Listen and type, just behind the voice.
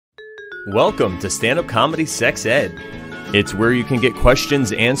Welcome to Stand-Up Comedy Sex Ed. It's where you can get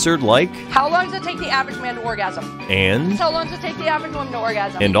questions answered like, how long does it take the average man to orgasm? And how long does it take the average woman to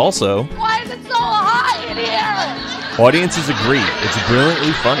orgasm? And also, why is it so hot in here? Audiences agree it's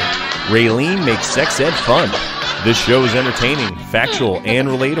brilliantly funny. Raylene makes sex ed fun. This show is entertaining, factual, and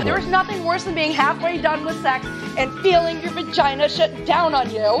relatable. There's nothing worse than being halfway done with sex and feeling your vagina shut down on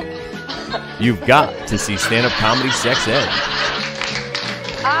you. You've got to see Stand-Up Comedy Sex Ed.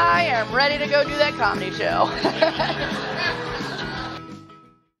 I am ready to go do that comedy show.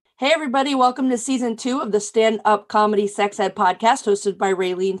 Hey everybody, welcome to season 2 of the Stand-Up Comedy Sex Ed podcast hosted by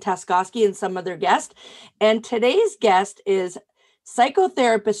Raylene Taskoski and some other guest. And today's guest is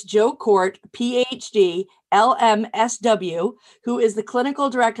Psychotherapist Joe Kort, PhD, LMSW, who is the clinical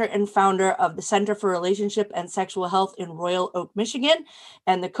director and founder of the Center for Relationship and Sexual Health in Royal Oak, Michigan,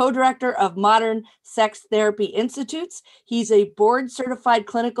 and the co-director of Modern Sex Therapy Institutes. He's a board-certified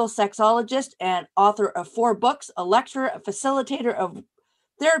clinical sexologist and author of 4 books, a lecturer, a facilitator of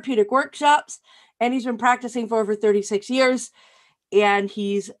therapeutic workshops, and he's been practicing for over 36 years. And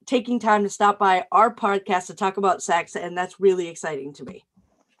he's taking time to stop by our podcast to talk about sex, and that's really exciting to me.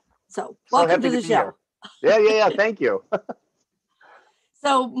 So welcome to the show. Yeah. Thank you.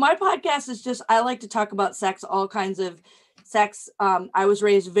 So my podcast is just, I like to talk about sex, all kinds of sex. I was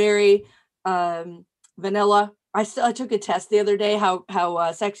raised very vanilla. I took a test the other day,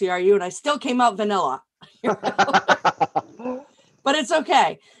 how sexy are you? And I still came out vanilla. But it's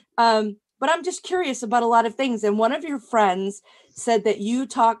okay. But I'm just curious about a lot of things. And one of your friends said that you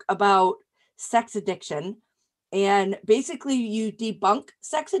talk about sex addiction and basically you debunk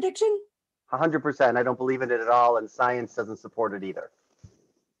sex addiction. 100%. I don't believe in it at all. And science doesn't support it either.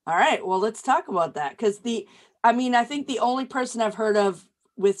 All right. Well, let's talk about that. Because I think the only person I've heard of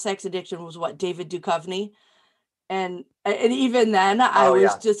with sex addiction was David Duchovny. And even then I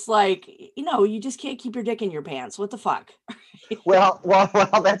was just like, you just can't keep your dick in your pants. What the fuck? Well,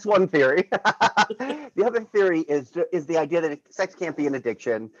 that's one theory. The other theory is the idea that sex can't be an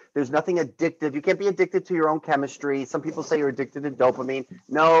addiction. There's nothing addictive. You can't be addicted to your own chemistry. Some people say you're addicted to dopamine.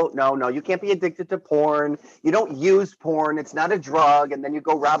 No. You can't be addicted to porn. You don't use porn. It's not a drug. And then you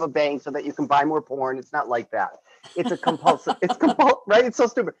go rob a bank so that you can buy more porn. It's not like that. It's a compulsive. Right? It's so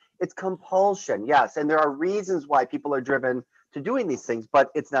stupid. It's compulsion. Yes. And there are reasons why people are driven to doing these things, but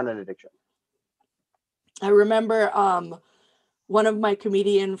it's not an addiction. I remember one of my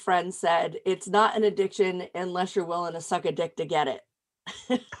comedian friends said, it's not an addiction unless you're willing to suck a dick to get it.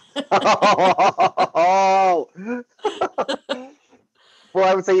 Oh. Well,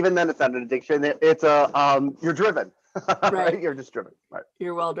 I would say even then it's not an addiction. It's you're driven. Right? You're just driven. Right.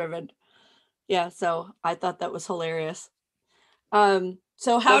 You're well driven. Yeah. So I thought that was hilarious.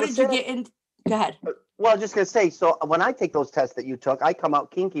 So how did you get in? Go ahead. Well, I was just going to say, so when I take those tests that you took, I come out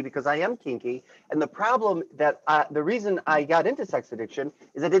kinky because I am kinky. And the problem the reason I got into sex addiction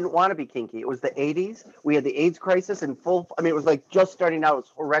is I didn't want to be kinky. It was the 80s. We had the AIDS crisis in full. It was like just starting out. It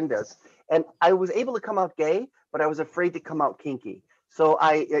was horrendous. And I was able to come out gay, but I was afraid to come out kinky. So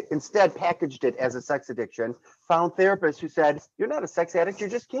I instead packaged it as a sex addiction, found therapists who said, you're not a sex addict, you're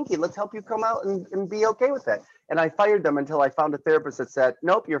just kinky. Let's help you come out and be okay with it. And I fired them until I found a therapist that said,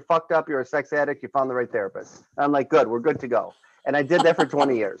 nope, you're fucked up. You're a sex addict. You found the right therapist. And I'm like, good, we're good to go. And I did that for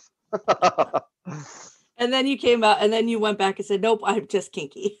 20 years. And then you came out and then you went back and said, nope, I'm just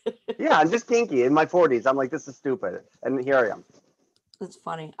kinky. Yeah, I'm just kinky in my 40s. I'm like, this is stupid. And here I am. That's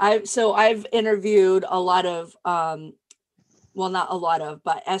funny. I've interviewed a lot of, not a lot of,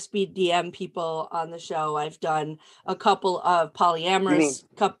 but SBDM people on the show. I've done a couple of polyamorous.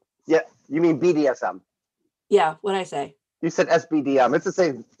 You mean BDSM? Yeah, what'd I say? You said SBDM. It's the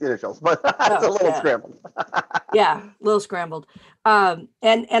same initials, but it's a little scrambled. Yeah, a little scrambled. And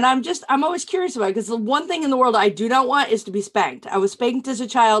I'm always curious about it because the one thing in the world I do not want is to be spanked. I was spanked as a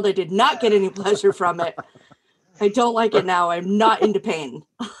child. I did not get any pleasure from it. I don't like it now. I'm not into pain.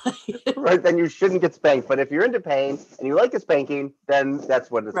 Right, then you shouldn't get spanked. But if you're into pain and you like a spanking, then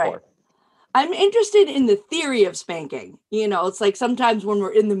that's what it's for. I'm interested in the theory of spanking. It's like sometimes when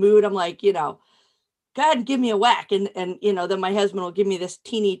we're in the mood, I'm like, go ahead and give me a whack. And then my husband will give me this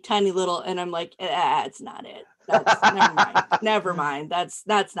teeny tiny little, and I'm like, it's not it. Never mind. That's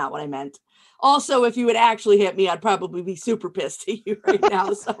not what I meant. Also, if you would actually hit me, I'd probably be super pissed at you right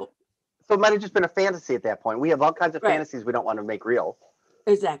now. So it might have just been a fantasy at that point. We have all kinds of fantasies we don't want to make real.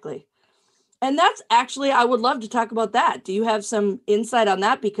 Exactly. And that's actually, I would love to talk about that. Do you have some insight on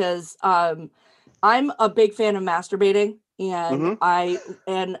that? Because I'm a big fan of masturbating. And I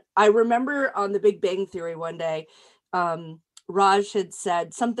remember on the Big Bang Theory one day, Raj had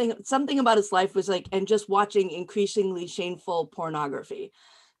said something about his life was like, and just watching increasingly shameful pornography.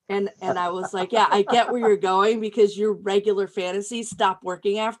 And I was like, yeah, I get where you're going, because your regular fantasies stop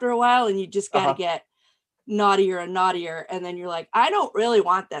working after a while, and you just got to get naughtier and naughtier. And then you're like, I don't really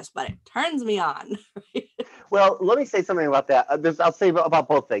want this, but it turns me on. Well, let me say something about that. I'll say about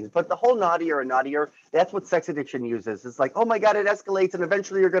both things, but the whole naughtier and naughtier, that's what sex addiction uses. It's like, oh my God, it escalates, and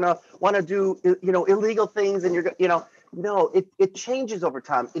eventually you're going to want to do, illegal things, and no, it changes over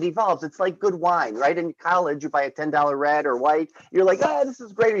time. It evolves. It's like good wine, right? In college, you buy a $10 red or white. You're like, this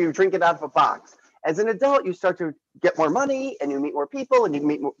is great. Or you drink it out of a box. As an adult, you start to get more money, and you meet more people, and you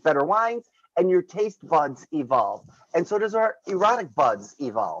meet better wines, and your taste buds evolve. And so does our erotic buds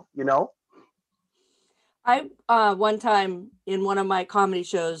evolve, I one time in one of my comedy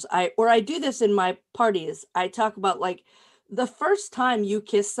shows, I do this in my parties. I talk about, like, the first time you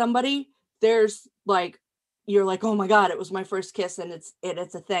kiss somebody, there's like, you're like, oh my God, it was my first kiss, and it's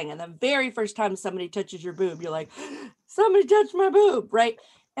a thing. And the very first time somebody touches your boob, you're like, somebody touched my boob, right?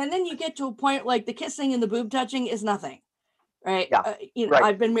 And then you get to a point like the kissing and the boob touching is nothing, right? Yeah, right.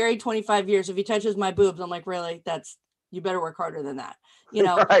 I've been married 25 years. If he touches my boobs, I'm like, really? You better work harder than that,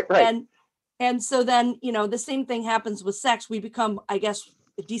 right. And so then, the same thing happens with sex. We become, I guess,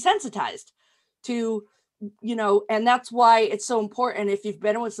 desensitized to, and that's why it's so important, if you've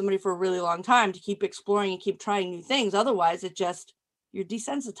been with somebody for a really long time, to keep exploring and keep trying new things. Otherwise, you're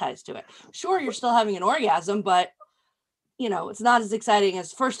desensitized to it. Sure, you're still having an orgasm, but, it's not as exciting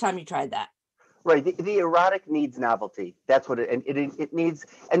as the first time you tried that. Right. The erotic needs novelty. That's what it needs.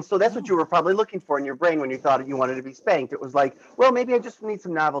 And so that's what you were probably looking for in your brain when you thought you wanted to be spanked. It was like, well, maybe I just need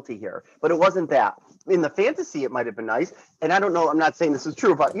some novelty here. But it wasn't that. In the fantasy, it might have been nice. And I don't know, I'm not saying this is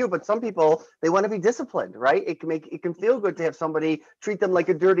true about you, but some people, they want to be disciplined, right? It can feel good to have somebody treat them like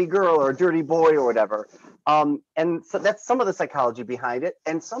a dirty girl or a dirty boy or whatever. And so that's some of the psychology behind it.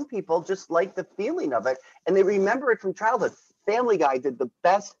 And some people just like the feeling of it, and they remember it from childhood. Family Guy did the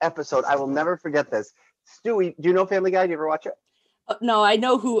best episode. I will never forget this. Stewie, do you know Family Guy? Do you ever watch it? No, I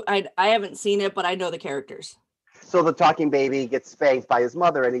know I haven't seen it, but I know the characters. So the talking baby gets spanked by his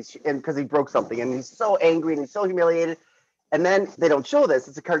mother, and because he broke something, and he's so angry and he's so humiliated. And then they don't show this.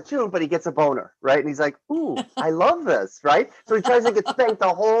 It's a cartoon, but he gets a boner, right? And he's like, ooh, I love this, right? So he tries to get spanked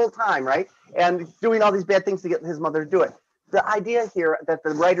the whole time, right? And doing all these bad things to get his mother to do it. The idea here that the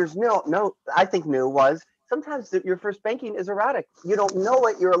writers knew was, sometimes your first spanking is erotic. You don't know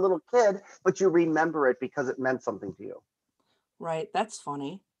it. You're a little kid, but you remember it because it meant something to you. Right. That's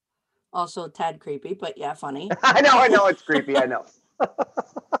funny. Also a tad creepy, but yeah, funny. I know. It's creepy. I know.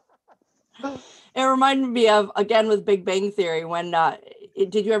 It reminded me of, again, with Big Bang Theory, when,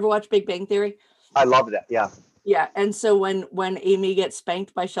 did you ever watch Big Bang Theory? I loved it. Yeah. Yeah. And so when Amy gets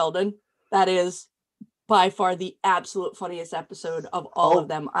spanked by Sheldon, that is by far the absolute funniest episode of all of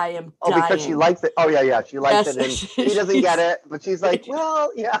them. I am dying. Oh, because she likes it. Oh, yeah. She likes it, and she doesn't get it, but she's like,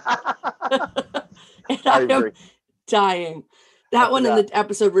 well, yeah. And I am dying. That one in the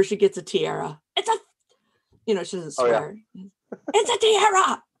episode where she gets a tiara. It's a, she doesn't swear. Oh, yeah. It's a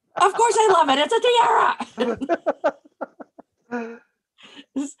tiara. Of course I love it. It's a tiara.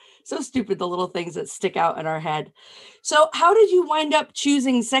 It's so stupid, the little things that stick out in our head. So how did you wind up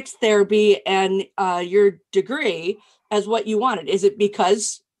choosing sex therapy and your degree as what you wanted? Is it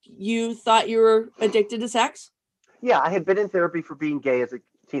because you thought you were addicted to sex? Yeah, I had been in therapy for being gay as a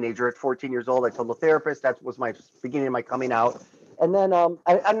teenager. At 14 years old, I told the therapist. That was my beginning of my coming out. And then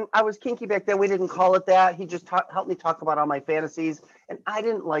I was kinky back then. We didn't call it that. He just helped me talk about all my fantasies. And I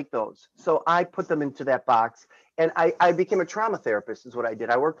didn't like those. So I put them into that box. And I became a trauma therapist is what I did.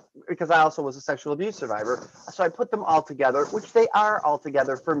 I worked because I also was a sexual abuse survivor. So I put them all together, which they are all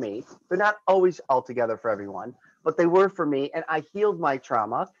together for me. They're not always all together for everyone, but they were for me. And I healed my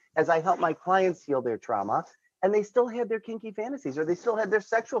trauma as I helped my clients heal their trauma. And they still had their kinky fantasies, or they still had their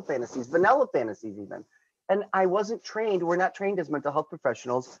sexual fantasies, vanilla fantasies even. And I wasn't trained. We're not trained as mental health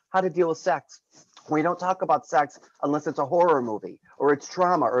professionals how to deal with sex. We don't talk about sex unless it's a horror movie or it's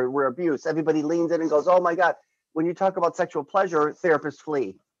trauma or we're abuse. Everybody leans in and goes, oh my God. When you talk about sexual pleasure, therapists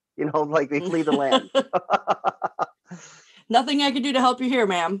flee, like they flee the land. Nothing I can do to help you here,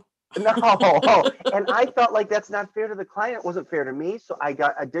 ma'am. No. And I felt like that's not fair to the client. It wasn't fair to me. So I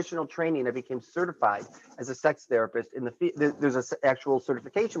got additional training. I became certified as a sex therapist in there's an actual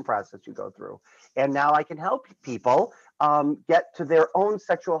certification process you go through. And now I can help people get to their own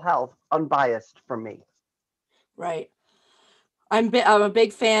sexual health unbiased from me. Right. I'm a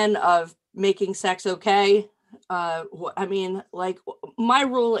big fan of making sex okay. I mean, like, my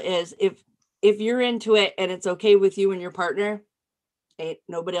rule is if you're into it and it's okay with you and your partner, ain't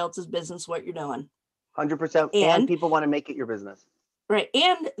nobody else's business what you're doing. 100%. And people want to make it your business. Right.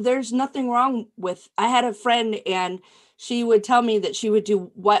 And there's nothing wrong with, I had a friend and she would tell me that she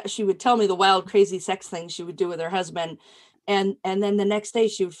would tell me the wild, crazy sex things she would do with her husband. And then the next day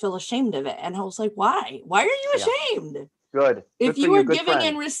she would feel ashamed of it. And I was like, why? Why are you ashamed? Good. If Good you for are Good giving friend.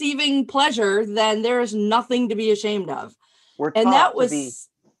 and receiving pleasure, then there is nothing to be ashamed of. We're And taught that to was, be.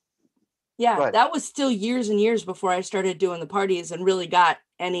 that was still years and years before I started doing the parties and really got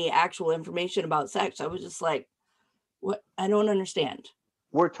any actual information about sex. I was just like, what? I don't understand.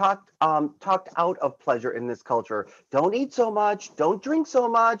 We're talked out of pleasure in this culture. Don't eat so much. Don't drink so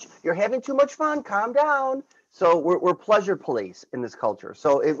much. You're having too much fun. Calm down. So we're pleasure police in this culture.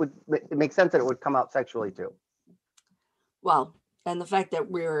 So it makes sense that it would come out sexually too. Well, and the fact that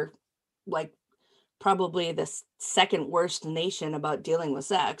we're like probably the second worst nation about dealing with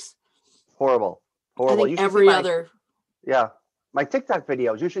sex. Horrible. I think every other. Yeah. My TikTok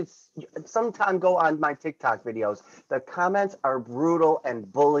videos, you should sometime go on my TikTok videos. The comments are brutal and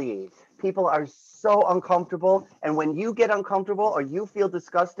bullying. People are so uncomfortable. And when you get uncomfortable or you feel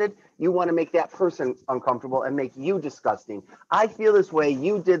disgusted, you want to make that person uncomfortable and make you disgusting. I feel this way.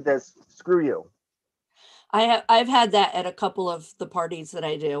 You did this. Screw you. I've had that at a couple of the parties that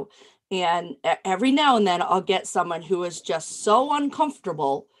I do. And every now and then I'll get someone who is just so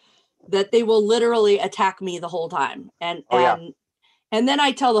uncomfortable that they will literally attack me the whole time. And then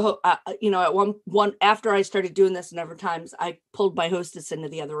I tell at one after I started doing this a number of times, I pulled my hostess into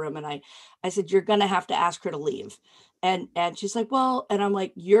the other room and I said, you're going to have to ask her to leave. And she's like, well, and I'm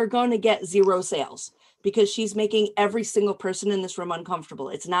like, you're going to get 0 sales because she's making every single person in this room uncomfortable.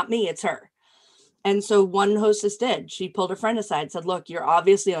 It's not me, it's her. And so one hostess did. She pulled her friend aside, said, look, you're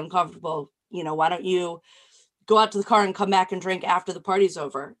obviously uncomfortable. Why don't you go out to the car and come back and drink after the party's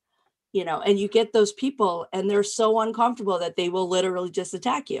over? And you get those people and they're so uncomfortable that they will literally just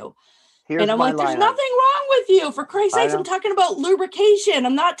attack you. And I'm like, there's nothing wrong with you. For Christ's sakes, I'm talking about lubrication.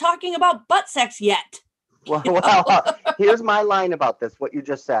 I'm not talking about butt sex yet. Well, here's my line about this, what you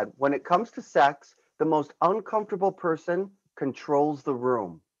just said. When it comes to sex, the most uncomfortable person controls the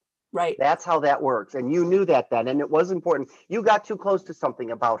room. Right. That's how that works. And you knew that then. And it was important. You got too close to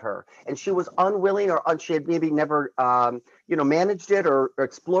something about her. And she was unwilling or she had maybe never, managed it or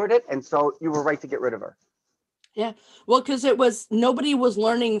explored it. And so you were right to get rid of her. Yeah. Well, because nobody was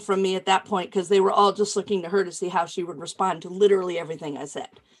learning from me at that point because they were all just looking to her to see how she would respond to literally everything I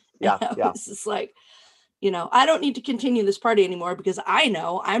said. Yeah. It's just like, I don't need to continue this party anymore because I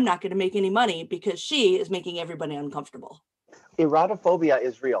know I'm not going to make any money because she is making everybody uncomfortable. Erotophobia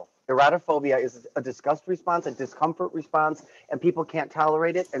is real. Erotophobia is a disgust response, a discomfort response, and people can't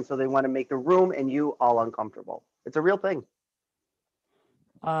tolerate it. And so they want to make the room and you all uncomfortable. It's a real thing.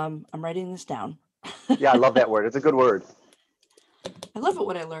 I'm writing this down. Yeah, I love that word. It's a good word. I love it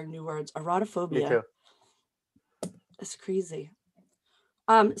when I learn new words. Erotophobia. Me too. It's crazy.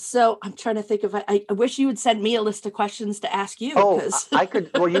 So I'm trying to think of, I wish you would send me a list of questions to ask you. Oh, I could.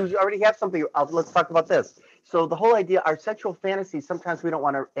 Well, you already have something. Let's talk about this. So the whole idea, our sexual fantasies, sometimes we don't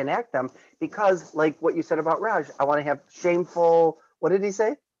want to enact them because, like what you said about Raj, I want to have shameful, what did he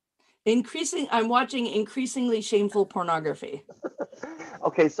say? I'm watching increasingly shameful pornography.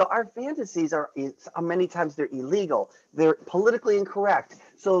 Okay, so our fantasies are many times they're illegal. They're politically incorrect.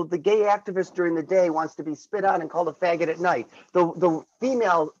 So the gay activist during the day wants to be spit on and called a faggot at night. The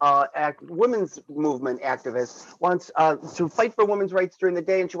female women's movement activist wants to fight for women's rights during the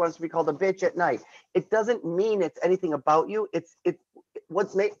day, and she wants to be called a bitch at night. It doesn't mean it's anything about you. The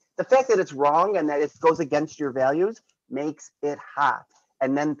fact that it's wrong and that it goes against your values makes it hot.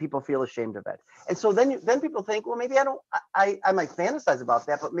 And then people feel ashamed of it. And so then people think, well, maybe I might fantasize about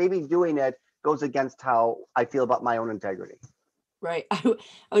that, but maybe doing it goes against how I feel about my own integrity. Right. I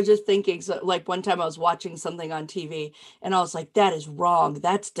was just thinking, so like one time I was watching something on TV and I was like, that is wrong.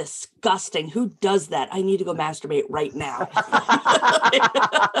 That's disgusting. Who does that? I need to go masturbate right now.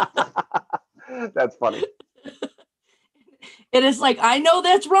 That's funny. It is like, I know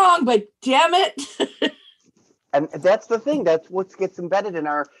that's wrong, but damn it. And that's the thing. That's what gets embedded in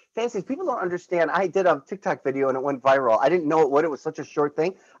our fantasies. People don't understand. I did a TikTok video and it went viral. I didn't know it was such a short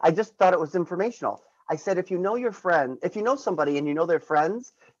thing. I just thought it was informational. I said, if you know your friend, if you know somebody and you know their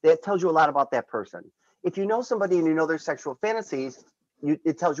friends, that tells you a lot about that person. If you know somebody and you know their sexual fantasies,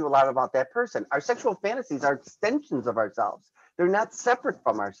 it tells you a lot about that person. Our sexual fantasies are extensions of ourselves. They're not separate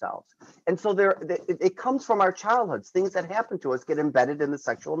from ourselves. And so it comes from our childhoods. Things that happen to us get embedded in the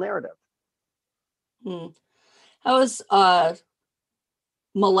sexual narrative. I was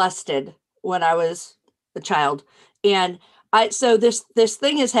molested when I was a child. And so this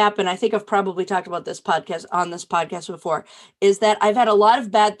thing has happened. I think I've probably talked about this podcast before, is that I've had a lot of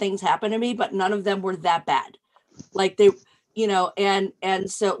bad things happen to me, but none of them were that bad. Like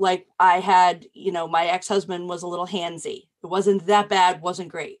and so like I had, my ex-husband was a little handsy. It wasn't that bad, wasn't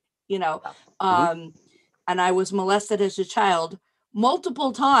great, and I was molested as a child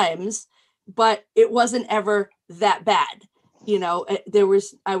multiple times, but it wasn't ever that bad.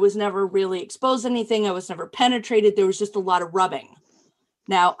 I was never really exposed to anything. I was never penetrated. There was just a lot of rubbing.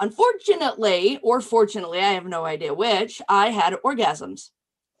 Now, unfortunately, or fortunately, I have no idea which, I had orgasms.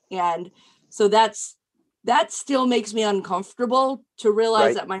 And so that still makes me uncomfortable to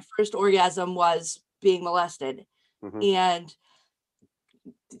realize that my first orgasm was being molested. And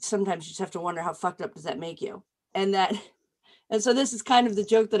sometimes you just have to wonder, how fucked up does that make you? And so this is kind of the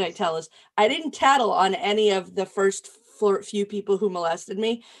joke that I tell is I didn't tattle on any of the first few people who molested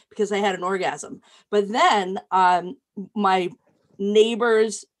me because I had an orgasm. But then my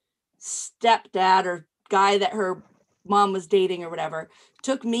neighbor's stepdad or guy that her mom was dating or whatever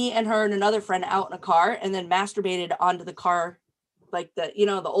took me and her and another friend out in a car and then masturbated onto the car, like the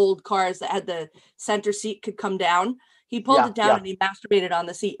old cars that had the center seat could come down. He pulled it down and he masturbated on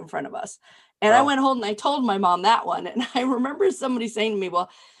the seat in front of us. And I went home and I told my mom that one. And I remember somebody saying to me, well,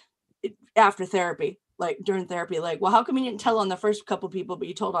 after therapy, like during therapy, like, well, how come you didn't tell on the first couple people, but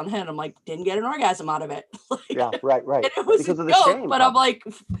you told on him? I'm like, didn't get an orgasm out of it. Right. And it was because of the shame, but I'm like,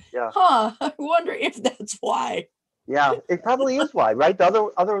 I wonder if that's why. Yeah, it probably is why, right?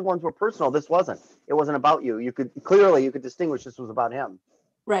 The other ones were personal. This wasn't. It wasn't about you. You could distinguish this was about him.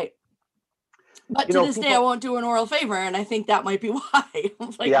 Right. But to this day, I won't do an oral favor, and I think that might be why.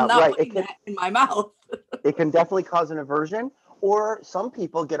 I'm like, I'm not putting that in my mouth. It can definitely cause an aversion, or some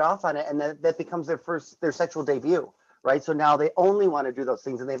people get off on it, and that becomes their sexual debut, right? So now they only want to do those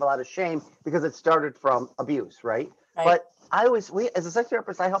things, and they have a lot of shame because it started from abuse, right? But as a sex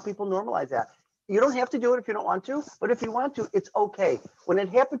therapist, I help people normalize that. You don't have to do it if you don't want to, but if you want to, it's okay. When it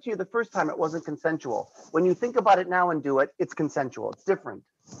happened to you the first time, it wasn't consensual. When you think about it now and do it, it's consensual. It's different.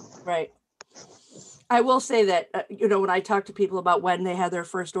 Right. I will say that, when I talk to people about when they had their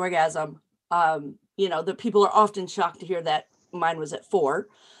first orgasm, the people are often shocked to hear that mine was at 4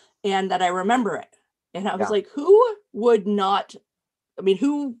 and that I remember it. And I was like, who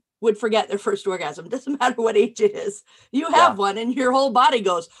would forget their first orgasm? It doesn't matter what age it is. You have one and your whole body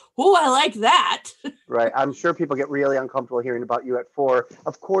goes, oh, I like that. Right. I'm sure people get really uncomfortable hearing about you at 4.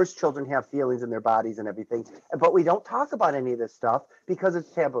 Of course, children have feelings in their bodies and everything, but we don't talk about any of this stuff because it's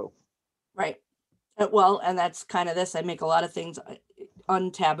taboo. Right. Well, and that's kind of this. I make a lot of things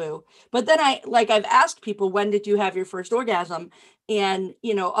untaboo. But then I've asked people, when did you have your first orgasm? And,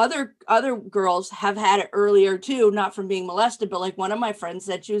 other girls have had it earlier too, not from being molested, but like one of my friends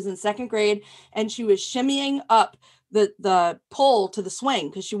said she was in 2nd grade and she was shimmying up the pole to the swing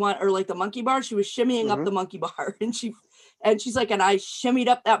because or the monkey bar. She was shimmying up the monkey bar and she's like, and I shimmied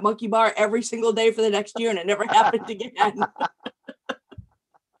up that monkey bar every single day for the next year and it never happened again.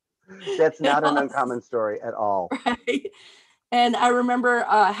 That's not an uncommon story at all. Right. And I remember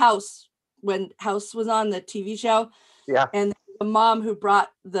House, when House was on the TV show. Yeah. And the mom who brought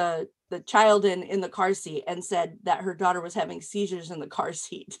the child in the car seat and said that her daughter was having seizures in the car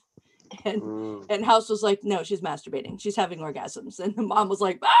seat. And House was like, no, she's masturbating. She's having orgasms. And the mom was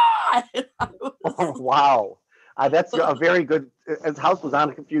like, ah! Wow. That's a very good, House was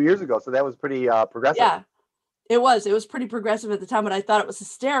on a few years ago. So that was pretty progressive. Yeah. It was pretty progressive at the time, but I thought it was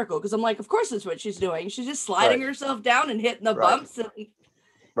hysterical because I'm like, of course that's what she's doing. She's just sliding herself down and hitting the bumps.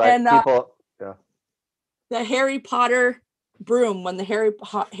 And people, the Harry Potter broom, when the Harry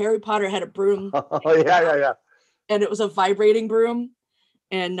Potter had a broom. Oh, yeah. And it was a vibrating broom.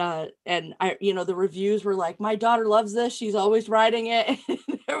 And I, the reviews were like, my daughter loves this. She's always riding it.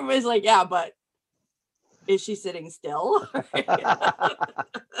 And everybody's like, yeah, but is she sitting still?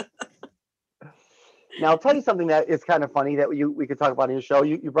 Now, I'll tell you something that is kind of funny that we could talk about in your show.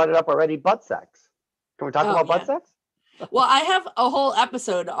 You brought it up already, butt sex. Can we talk about butt sex? Well, I have a whole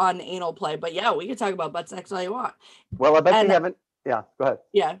episode on anal play, but yeah, we could talk about butt sex all you want. Well, I bet you haven't. Yeah, go ahead.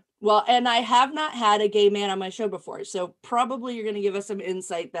 Yeah. Well, and I have not had a gay man on my show before, so probably you're going to give us some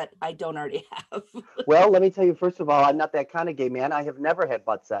insight that I don't already have. Well, let me tell you, first of all, I'm not that kind of gay man. I have never had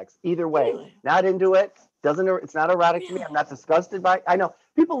butt sex. Either way, not into it. It's not erotic to me. I'm not disgusted by it. I know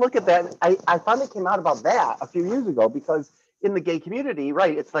people look at that. I finally came out about that a few years ago because in the gay community,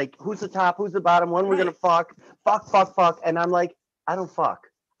 right, it's like, who's the top, who's the bottom, when we're going to fuck. And I'm like, I don't fuck.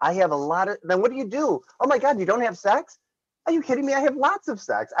 I have a lot of, then what do you do? Oh my God, you don't have sex? Are you kidding me? I have lots of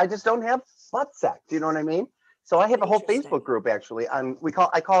sex. I just don't have butt sex. You know what I mean? So I have a whole Facebook group actually. I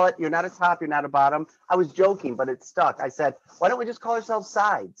call it, you're not a top, you're not a bottom. I was joking, but it stuck. I said, why don't we just call ourselves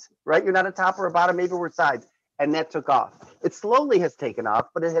sides, right? You're not a top or a bottom, maybe we're sides. And that took off. It slowly has taken off,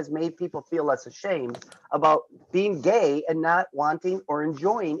 but it has made people feel less ashamed about being gay and not wanting or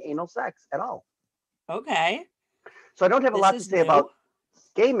enjoying anal sex at all. Okay. So I don't have a This lot to is say new. about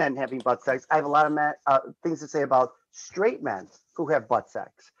gay men having butt sex. I have a lot of things to say about straight men who have butt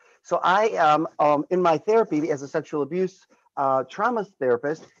sex. So I am in my therapy as a sexual abuse trauma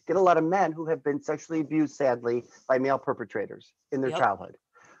therapist, get a lot of men who have been sexually abused, sadly, by male perpetrators in their Yep. childhood.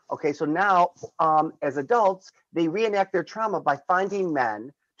 Okay, so now as adults, they reenact their trauma by finding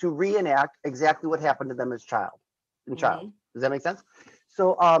men to reenact exactly what happened to them as child. Mhm. Does that make sense?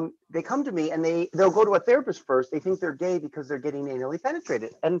 So they come to me and they'll go to a therapist first. They think they're gay because they're getting anally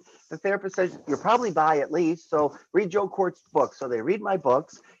penetrated. And the therapist says, you're probably bi at least. So read Joe Kort's book. So they read my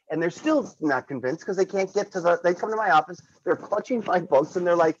books and they're still not convinced because they can't get to they come to my office, they're clutching my books and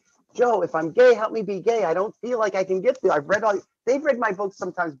they're like, Joe, if I'm gay, help me be gay. I don't feel like I can get there. They've read my books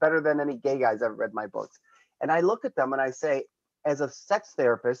sometimes better than any gay guys ever read my books. And I look at them and I say, as a sex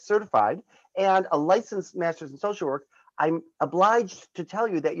therapist, certified, and a licensed master's in social work, I'm obliged to tell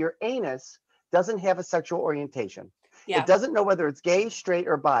you that your anus doesn't have a sexual orientation. Yeah. It doesn't know whether it's gay, straight,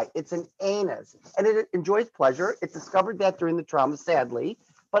 or bi. It's an anus, and it enjoys pleasure. It discovered that during the trauma, sadly.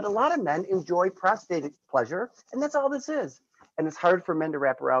 But a lot of men enjoy prostate pleasure, and that's all this is. And it's hard for men to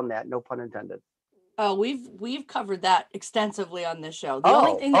wrap around that, no pun intended. Oh, we've covered that extensively on this show. The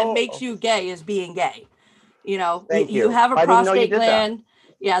only thing that makes you gay is being gay. You know, Thank you you. have a I didn't know you prostate did that. gland.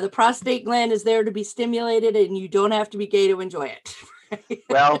 Yeah, the prostate gland is there to be stimulated, and you don't have to be gay to enjoy it.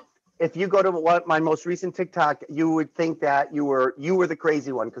 Well, if you go to my most recent TikTok, you would think that you were the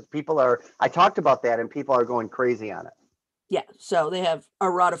crazy one because I talked about that and people are going crazy on it. Yeah, so they have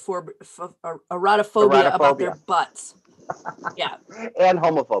erotophobia about their butts. Yeah. And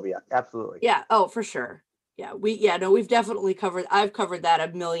homophobia, absolutely. Yeah, oh, for sure. Yeah, we've definitely I've covered that a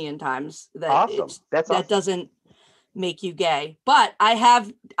million times. Awesome. That's awesome. That doesn't make you gay. But I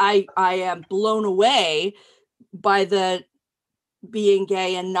am blown away by the being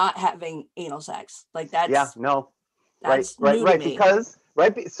gay and not having anal sex. Like that's new to me. Because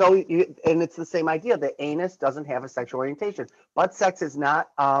and it's the same idea. The anus doesn't have a sexual orientation. Butt sex is not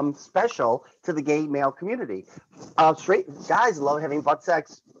special to the gay male community. Straight guys love having butt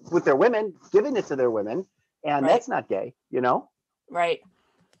sex with their women, giving it to their women, and that's not gay, you know? Right.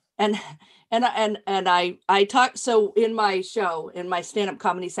 And I talk, so in my show, in my stand-up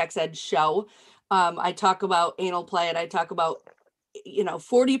comedy sex ed show, I talk about anal play, and I talk about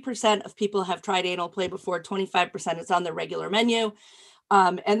 40% of people have tried anal play before, 25% is on the regular menu.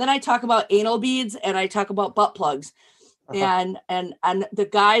 And then I talk about anal beads and I talk about butt plugs. And the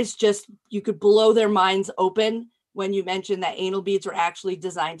guys you could blow their minds open when you mention that anal beads are actually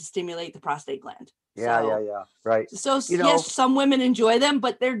designed to stimulate the prostate gland. Yeah. Right. So yes, some women enjoy them,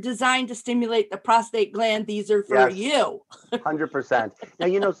 but they're designed to stimulate the prostate gland. These are for you. 100%.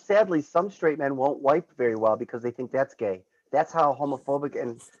 Now, sadly, some straight men won't wipe very well because they think that's gay. That's how homophobic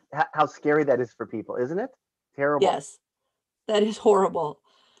and how scary that is for people, isn't it? Terrible. Yes, that is horrible.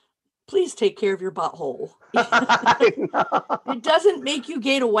 Please take care of your butthole. It doesn't make you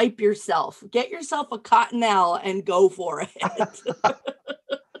gay to wipe yourself. Get yourself a cottonelle and go for it.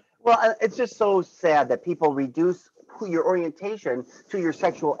 Well, it's just so sad that people reduce your orientation to your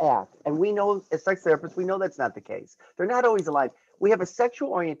sexual act. And we know, as sex therapists, we know that's not the case. They're not always aligned. We have a sexual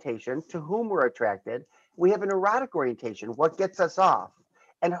orientation to whom we're attracted. We have an erotic orientation, what gets us off.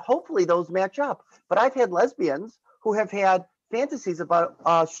 And hopefully those match up. But I've had lesbians who have had fantasies about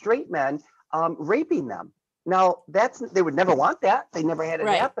straight men raping them. Now, they would never want that. They never had it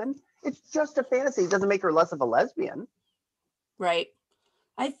happen. It's just a fantasy. It doesn't make her less of a lesbian. Right.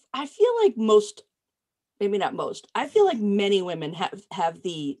 I feel like maybe not most, I feel like many women have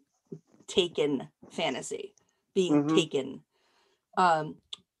the taken fantasy, being taken,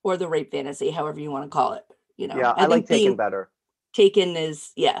 or the rape fantasy, however you want to call it. Yeah, I like taken better. Taken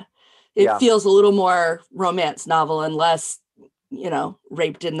is, it feels a little more romance novel and less,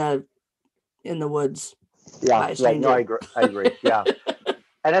 raped in the woods. Yeah, no, I agree. Yeah.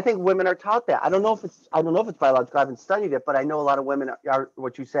 And I think women are taught that. I don't know if it's biological. I haven't studied it, but I know a lot of women are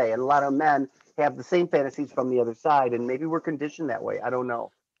what you say, and a lot of men have the same fantasies from the other side, and maybe we're conditioned that way. I don't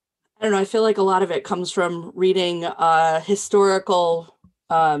know. I feel like a lot of it comes from reading historical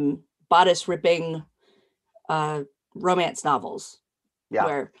bodice ripping romance novels. Yeah,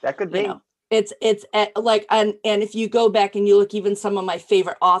 where, that could be. It's like, and if you go back and you look, even some of my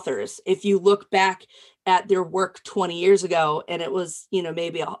favorite authors, if you look back at their work 20 years ago, and it was,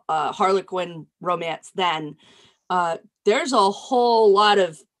 maybe a Harlequin romance, then there's a whole lot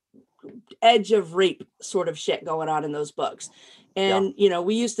of edge of rape sort of shit going on in those books. And,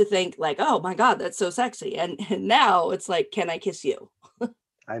 we used to think like, oh my God, that's so sexy. And now it's like, can I kiss you?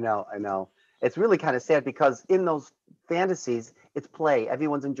 I know. It's really kind of sad because in those fantasies, it's play.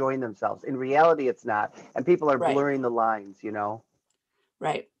 Everyone's enjoying themselves. In reality, it's not. And people are blurring the lines,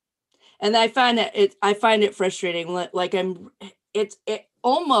 Right. And I find it frustrating. Like it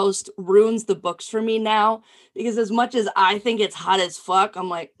almost ruins the books for me now, because as much as I think it's hot as fuck, I'm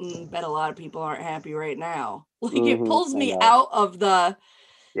like, bet a lot of people aren't happy right now. Like it pulls me out of the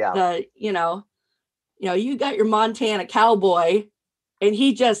you got your Montana cowboy and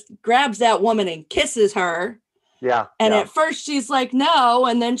he just grabs that woman and kisses her. Yeah. And at first she's like, no.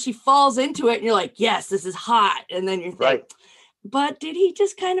 And then she falls into it and you're like, yes, this is hot. And then you're thinking, but did he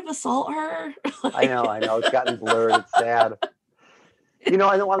just kind of assault her? I know. It's gotten blurred. It's sad.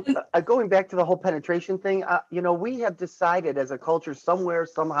 Going back to the whole penetration thing, we have decided as a culture somewhere,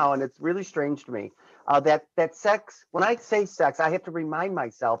 somehow, and it's really strange to me, that sex, when I say sex, I have to remind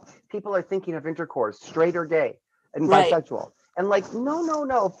myself, people are thinking of intercourse, straight or gay, and bisexual. And like,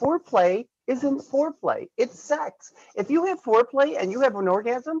 no. Foreplay isn't foreplay. It's sex. If you have foreplay and you have an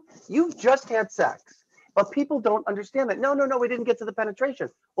orgasm, you've just had sex. But people don't understand that. No, we didn't get to the penetration.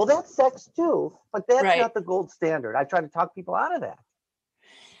 Well, that's sex too, but that's not the gold standard. I try to talk people out of that.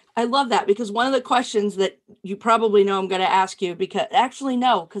 I love that, because one of the questions that you probably know I'm going to ask you, because actually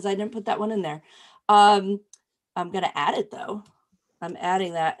no, because I didn't put that one in there. I'm going to add it though. I'm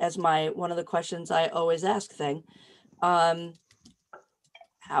adding that as one of the questions I always ask thing. Ouch.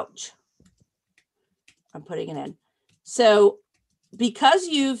 I'm putting it in. So because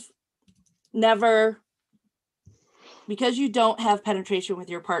you don't have penetration with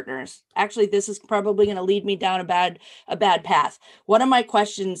your partners, actually, this is probably going to lead me down a bad path. One of my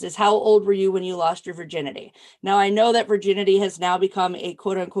questions is, how old were you when you lost your virginity? Now, I know that virginity has now become a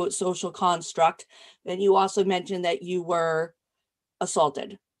quote unquote social construct. And you also mentioned that you were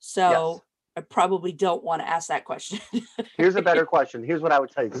assaulted. So I probably don't want to ask that question. Here's a better question. Here's what I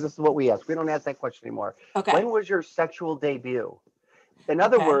would tell you, because this is what we ask. We don't ask that question anymore. Okay. When was your sexual debut? In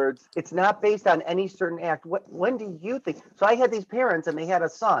other words, it's not based on any certain act. When do you think? So I had these parents, and they had a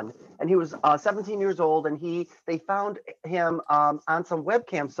son, and he was 17 years old, and they found him on some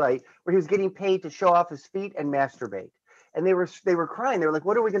webcam site where he was getting paid to show off his feet and masturbate. And they were crying. They were like,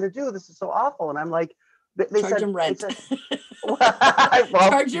 "What are we going to do? This is so awful." And I'm like, they charge said, him rent. Charge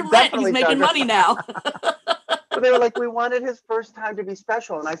him rent. He's making money now. But they were like, we wanted his first time to be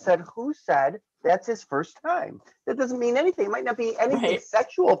special. And I said, who said that's his first time? That doesn't mean anything. It might not be anything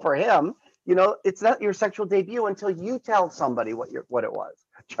sexual for him. It's not your sexual debut until you tell somebody what it was.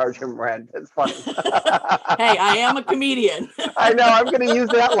 Charge him rent. It's funny. Hey, I am a comedian. I know. I'm going to use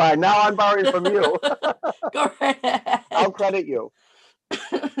that line. Now I'm borrowing from you. Go ahead. I'll credit you.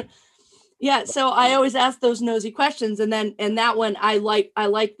 Yeah, so I always ask those nosy questions, and that one I like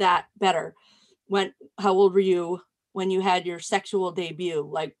that better. How old were you when you had your sexual debut?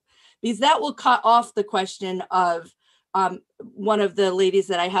 Like, because that will cut off the question of one of the ladies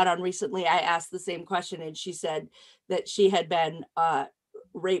that I had on recently. I asked the same question, and she said that she had been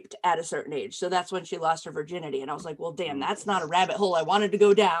raped at a certain age, so that's when she lost her virginity. And I was like, well, damn, that's not a rabbit hole I wanted to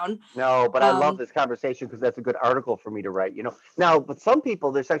go down. No, but I love this conversation because that's a good article for me to write. Now, but some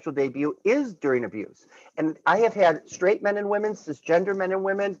people, their sexual debut is during abuse, and I have had straight men and women, cisgender men and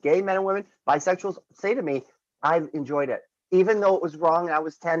women, gay men and women, bisexuals say to me, I've enjoyed it. Even though it was wrong, I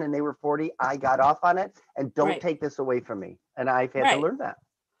was 10 and they were 40, I got off on it, and don't take this away from me. And I've had to learn that.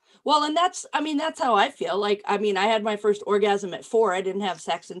 Well, and that's how I feel. Like, I had my first orgasm at 4. I didn't have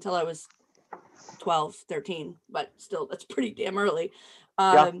sex until I was 12, 13, but still, that's pretty damn early.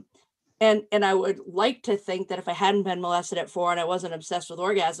 And I would like to think that if I hadn't been molested at 4 and I wasn't obsessed with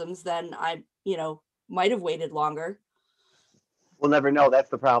orgasms, then I, might have waited longer. We'll never know.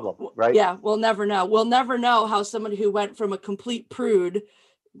 That's the problem, right? Yeah, we'll never know. We'll never know how someone who went from a complete prude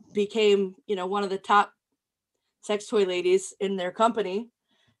became, one of the top sex toy ladies in their company,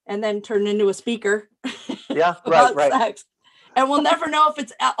 and then turned into a speaker. Yeah, about right. sex. And we'll never know if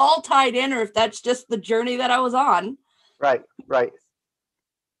it's all tied in or if that's just the journey that I was on. Right. I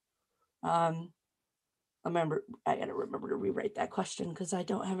gotta remember to rewrite that question because I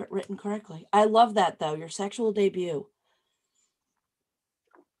don't have it written correctly. I love that though, your sexual debut.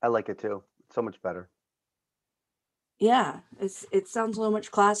 I like it too. It's so much better. Yeah, it sounds a little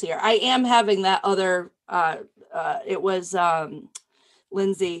much classier. I am having that other it was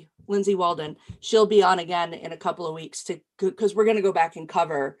Lindsay Walden. She'll be on again in a couple of weeks because we're going to go back and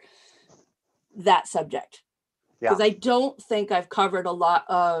cover that subject. Because I don't think I've covered a lot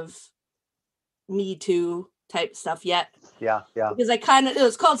of Me Too type stuff yet. Yeah. Because it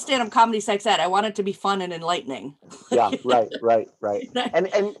was called stand-up comedy sex ed. I want it to be fun and enlightening. Yeah, right.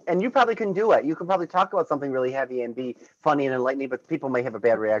 And you probably can do it. You can probably talk about something really heavy and be funny and enlightening, but people may have a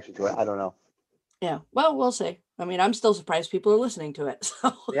bad reaction to it. I don't know. Yeah, well, we'll see. I mean, I'm still surprised people are listening to it.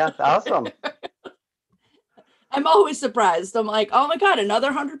 So. Yeah, awesome. I'm always surprised. I'm like, oh my God, another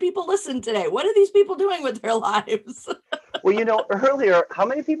 100 people listened today. What are these people doing with their lives? Well, earlier, how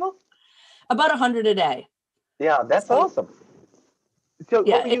many people? About 100 a day. Yeah, that's awesome. So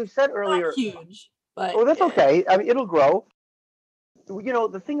yeah, what you said earlier, not huge, but oh, that's okay. I mean, it'll grow.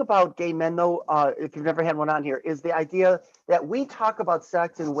 The thing about gay men, though, if you've never had one on here, is the idea that we talk about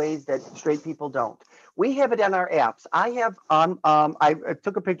sex in ways that straight people don't. We have it on our apps. I have on, I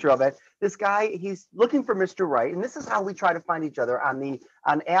took a picture of it. This guy, he's looking for Mr. Right, and this is how we try to find each other on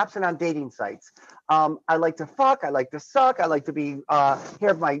apps and on dating sites. I like to fuck. I like to suck. I like to be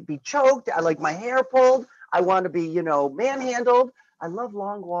be choked. I like my hair pulled. I want to be, manhandled. I love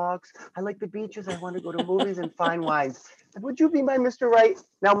long walks. I like the beaches. I want to go to movies and fine wines. Would you be my Mr. Right?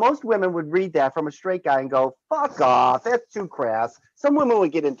 Now, most women would read that from a straight guy and go, fuck off. That's too crass. Some women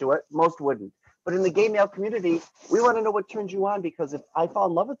would get into it. Most wouldn't. But in the gay male community, we want to know what turns you on, because if I fall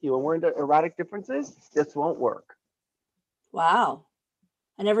in love with you and we're into erotic differences, this won't work. Wow.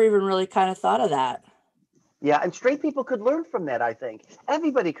 I never even really kind of thought of that. Yeah, and straight people could learn from that, I think.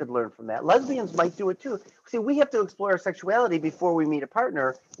 Everybody could learn from that. Lesbians might do it too. See, we have to explore our sexuality before we meet a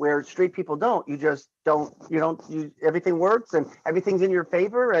partner, where straight people don't. You just don't, everything works and everything's in your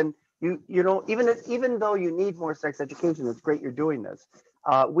favor. And you don't, even though you need more sex education, it's great you're doing this.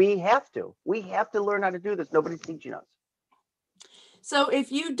 We have to learn how to do this. Nobody's teaching us. So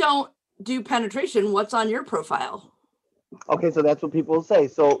if you don't do penetration, what's on your profile? Okay, so that's what people will say.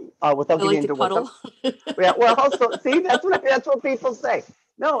 So without I like getting into cuddle. yeah, well, also see, that's what people say.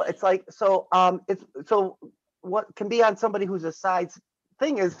 No, it's like what can be on somebody who's a side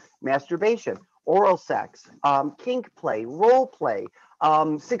thing is masturbation, oral sex, kink play, role play,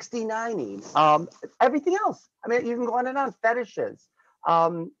 69ing, everything else. I mean, you can go on and on. Fetishes,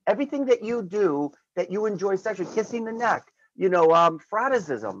 everything that you do that you enjoy sexually, kissing the neck,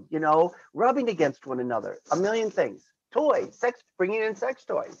 frotism, rubbing against one another, a million things. Toys, sex, bringing in sex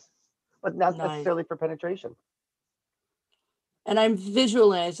toys, but not necessarily for penetration. And I'm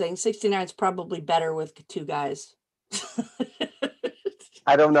visualizing 69 is probably better with two guys.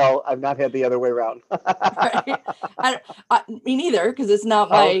 I don't know. I've not had the other way around. Right? Me neither, because it's not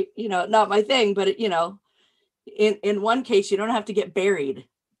my, not my thing. But in one case, you don't have to get buried.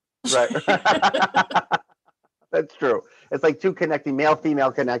 Right. That's true. It's like two connecting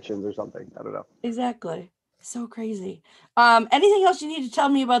male-female connections or something. I don't know. Exactly. So crazy. Anything else you need to tell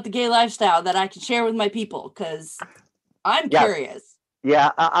me about the gay lifestyle that I can share with my people? Because I'm curious.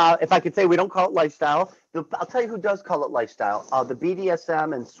 Yeah. If I could say we don't call it lifestyle, I'll tell you who does call it lifestyle. The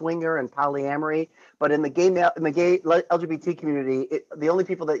BDSM and swinger and polyamory. But in the gay LGBT community, the only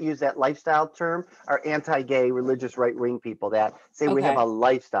people that use that lifestyle term are anti-gay religious right-wing people that say we have a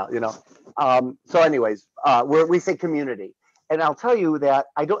lifestyle. So anyways, we say community. And I'll tell you that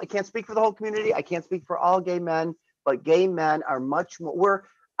I can't speak for the whole community. I can't speak for all gay men, but gay men are much more.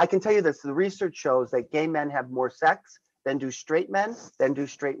 I can tell you this: the research shows that gay men have more sex than do straight men, than do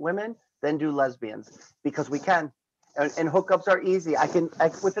straight women, than do lesbians, because we can. And hookups are easy.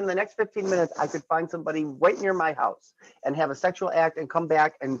 Within the next 15 minutes, I could find somebody right near my house and have a sexual act and come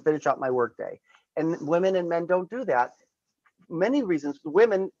back and finish out my workday. And women and men don't do that. Many reasons.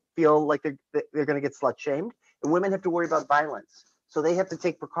 Women feel like they're going to get slut shamed. And women have to worry about violence, so they have to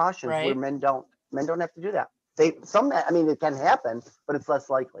take precautions where men don't. Men don't have to do that. It can happen, but it's less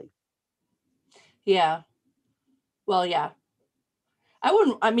likely. Yeah. Well, yeah. I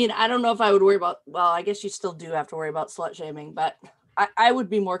wouldn't. I mean, I don't know if I would worry about. Well, I guess you still do have to worry about slut shaming, but I would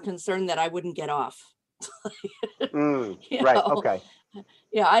be more concerned that I wouldn't get off. Right. Okay.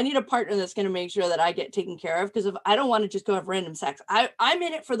 Yeah, I need a partner that's going to make sure that I get taken care of, because if I don't want to just go have random sex, I'm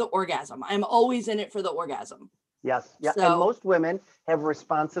in it for the orgasm. I'm always in it for the orgasm. Yes. Yeah. So, and most women have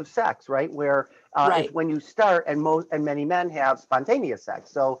responsive sex, right? Where it's when you start, and many men have spontaneous sex,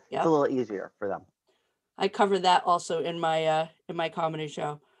 so it's a little easier for them. I cover that also in my comedy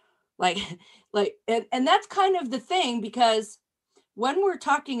show, and that's kind of the thing, because when we're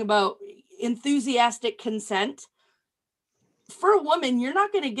talking about enthusiastic consent, for a woman, you're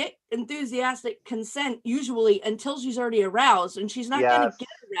not going to get enthusiastic consent usually until she's already aroused, and she's not going to get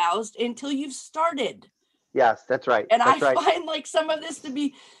aroused until you've started. Yes, that's right. And I find like some of this to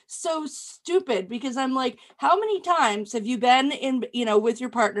be so stupid, because I'm like, how many times have you been in, with your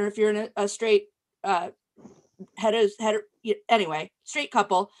partner, if you're in a straight, straight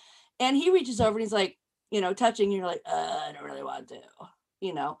couple, and he reaches over and he's like, touching, you're like, I don't really want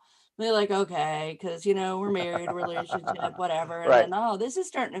to, they're like, okay, because, we're married, relationship, whatever. And Right. then, oh, this is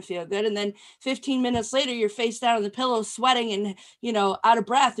starting to feel good. And then 15 minutes later, you're face down on the pillow, sweating and, out of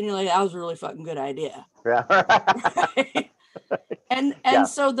breath. And you're like, that was a really fucking good idea. Yeah. Right? And Yeah.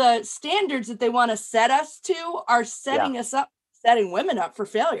 so the standards that they want to set us to are setting us up, setting women up for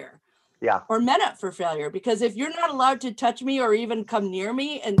failure. Yeah. Or men up for failure. Because if you're not allowed to touch me or even come near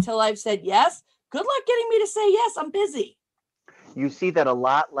me until I've said yes, good luck getting me to say yes. I'm busy. You see that a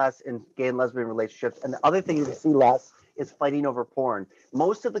lot less in gay and lesbian relationships. And the other thing you see less is fighting over porn.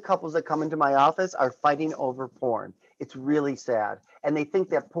 Most of the couples that come into my office are fighting over porn. It's really sad. And they think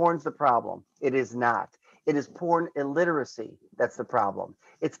that porn's the problem. It is not. It is porn illiteracy that's the problem.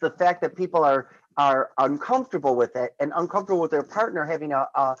 It's the fact that people are uncomfortable with it and uncomfortable with their partner having a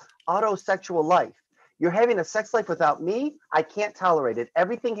autosexual life. You're having a sex life without me. I can't tolerate it.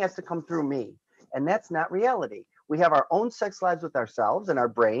 Everything has to come through me. And that's not reality. We have our own sex lives with ourselves and our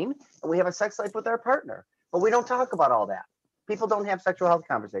brain, and we have a sex life with our partner. But we don't talk about all that. People don't have sexual health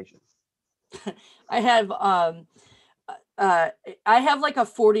conversations. I have like a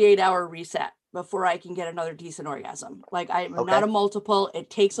 48-hour reset before I can get another decent orgasm. Like I'm not a multiple. It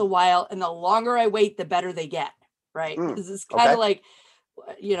takes a while, and the longer I wait, the better they get. Right? Because it's kind of like,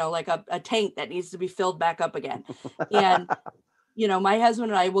 like a tank that needs to be filled back up again. And my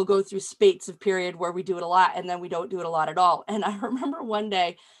husband and I will go through spates of period where we do it a lot and then we don't do it a lot at all. And I remember one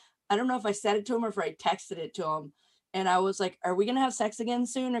day, I don't know if I said it to him or if I texted it to him. And I was like, are we going to have sex again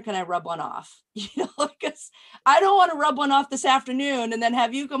soon or can I rub one off? Because I don't want to rub one off this afternoon and then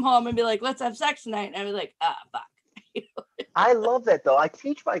have you come home and be like, let's have sex tonight. And I'd be like, fuck. I love that though. I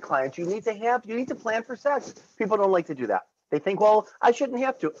teach my clients, you need to plan for sex. People don't like to do that. They think, well, I shouldn't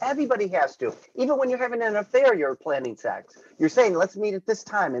have to. Everybody has to. Even when you're having an affair, you're planning sex. You're saying, let's meet at this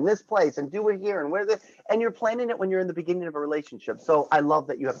time in this place and do it here and where and you're planning it when you're in the beginning of a relationship. So I love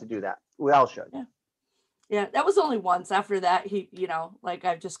that you have to do that. We all should. Yeah. Yeah, that was only once. After that,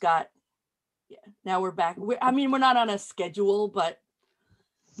 I've just got, now we're back. We're not on a schedule, but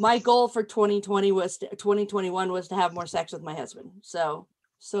my goal for 2021 was to have more sex with my husband. So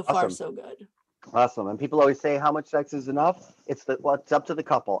far, so good. Awesome. And people always say how much sex is enough. It's up to the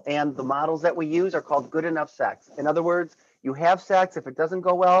couple. And the models that we use are called good enough sex. In other words, you have sex. If it doesn't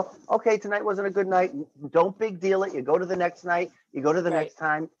go well, okay, tonight wasn't a good night. Don't big deal it. You go to the next night. You go to the next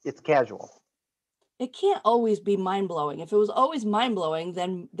time. It's casual. It can't always be mind-blowing. If it was always mind-blowing,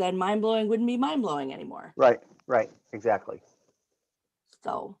 then mind-blowing wouldn't be mind-blowing anymore. Right. Exactly.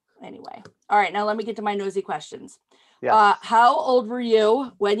 So anyway. All right, now let me get to my nosy questions. Yeah. How old were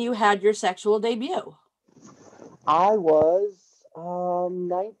you when you had your sexual debut? I was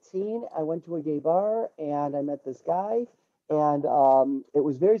 19. I went to a gay bar and I met this guy. And it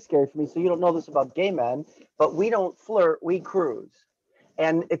was very scary for me. So you don't know this about gay men, but we don't flirt, we cruise.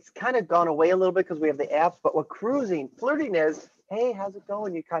 And it's kind of gone away a little bit because we have the apps, but what flirting is, hey, how's it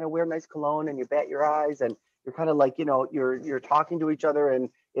going? You kind of wear nice cologne and you bat your eyes and you're kind of like, you're talking to each other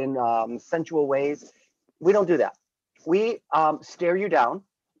in sensual ways. We don't do that. We stare you down.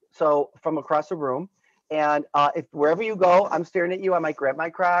 So from across the room. And if wherever you go, I'm staring at you, I might grab my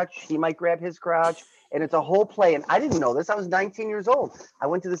crotch. He might grab his crotch. And it's a whole play. And I didn't know this. I was 19 years old. I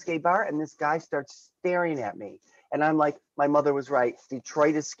went to this gay bar and this guy starts staring at me. And I'm like, my mother was right.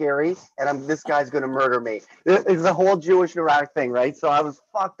 Detroit is scary. And this guy's going to murder me. It's a whole Jewish neurotic thing, right? So I was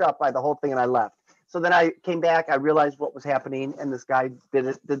fucked up by the whole thing and I left. So then I came back. I realized what was happening. And this guy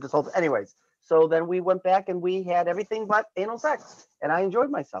did this whole thing. Anyways, so then we went back and we had everything but anal sex. And I enjoyed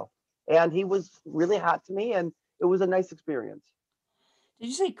myself. And he was really hot to me. And it was a nice experience. Did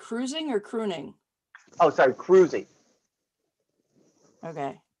you say cruising or crooning? Oh, sorry, cruising.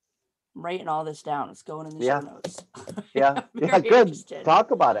 Okay. I'm writing all this down. It's going in the show notes. Yeah. Yeah, good. Interested.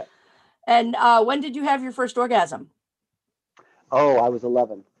 Talk about it. And when did you have your first orgasm? Oh, I was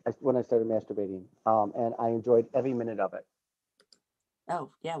 11 when I started masturbating. And I enjoyed every minute of it.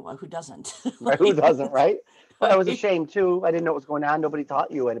 Oh, yeah. Well, who doesn't? Right, who doesn't, right? But I was ashamed too. I didn't know what was going on. Nobody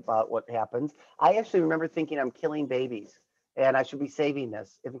taught you about what happens. I actually remember thinking I'm killing babies. And I should be saving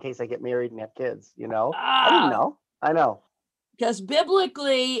this in case I get married and have kids, I didn't know. I know. Because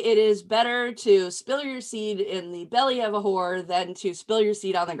biblically, it is better to spill your seed in the belly of a whore than to spill your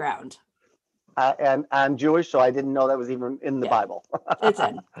seed on the ground. And I'm Jewish, so I didn't know that was even in the Bible. It's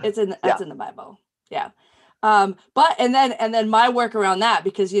in the Bible. Yeah. But and then my work around that,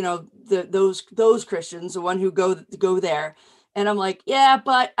 because those Christians, the one who go there. And I'm like, yeah,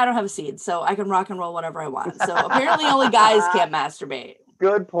 but I don't have a seed, so I can rock and roll whatever I want. So apparently only guys can't masturbate.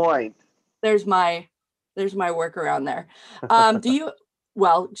 Good point. There's my workaround there.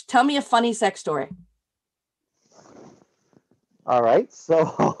 Tell me a funny sex story. All right.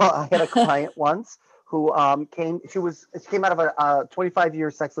 So I had a client once who she came out of a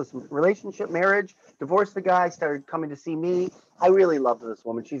 25-year sexless relationship, marriage, divorced the guy, started coming to see me. I really loved this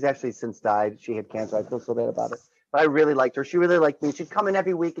woman. She's actually since died. She had cancer. I feel so bad about it. But I really liked her. She really liked me. She'd come in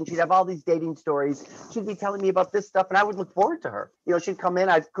every week and she'd have all these dating stories. She'd be telling me about this stuff and I would look forward to her. You know, she'd come in.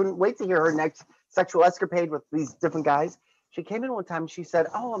 I couldn't wait to hear her next sexual escapade with these different guys. She came in one time and she said,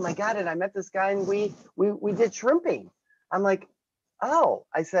 "Oh my God, and I met this guy and we did shrimping." I'm like, "Oh,"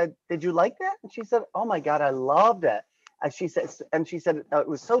 I said, "Did you like that?" And she said, "Oh my God, I loved it." And she said, "It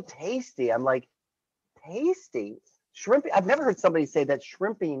was so tasty." I'm like, "Tasty? Shrimping? I've never heard somebody say that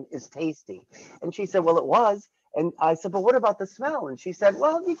shrimping is tasty." And she said, "Well, it was." And I said, "But what about the smell?" And she said,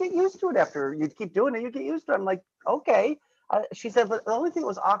 "Well, you get used to it after you keep doing it. You get used to it." I'm like, "Okay." She said, "But the only thing that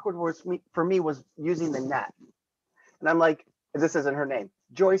was awkward for me was using the net." And I'm like, "This isn't her name.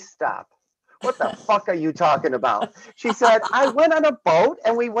 Joyce, stop. What the fuck are you talking about?" She said, "I went on a boat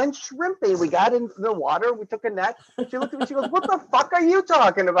and we went shrimping. We got in the water. We took a net." She looked at me. She goes, "What the fuck are you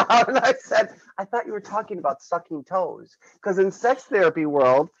talking about?" And I said, "I thought you were talking about sucking toes. Because in sex therapy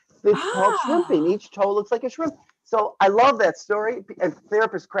world, it's called shrimping. Ah, Each toe looks like a shrimp." So I love that story. And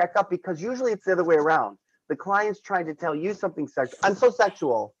therapists crack up because usually it's the other way around. The client's trying to tell you something sexual. I'm so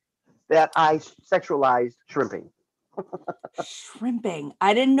sexual that I sexualized shrimping. shrimping.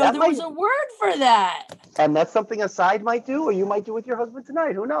 I didn't know That there was might a word for that. And that's something a side might do, or you might do with your husband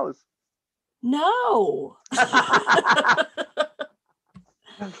tonight. Who knows? No.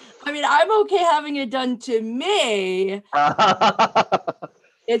 I mean, I'm okay having it done to me.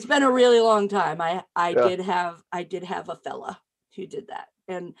 It's been a really long time. I Yeah. did have a fella who did that.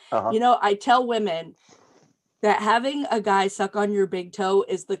 And Uh-huh. I tell women that having a guy suck on your big toe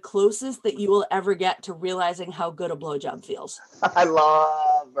is the closest that you will ever get to realizing how good a blowjob feels. I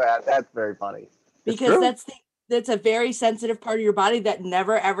love that. That's very funny. It's Because true. that's a very sensitive part of your body that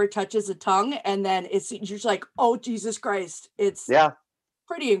never ever touches a tongue, and then you're just like, "Oh, Jesus Christ." It's Yeah.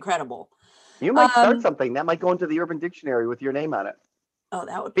 pretty incredible. You might start Um, something that might go into the Urban Dictionary with your name on it. oh,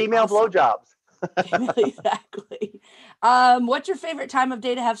 that would be Female awesome. blowjobs. Exactly. What's your favorite time of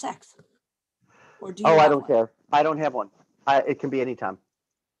day to have sex? Or do you Oh, I have don't one? care. I don't have one. It can be anytime.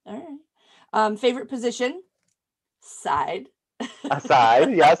 All right. Favorite position? Side.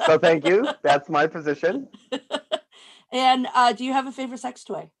 Aside, yes. So thank you. That's my position. And do you have a favorite sex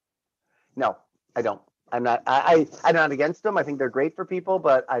toy? No, I don't. I'm not against them. I think they're great for people,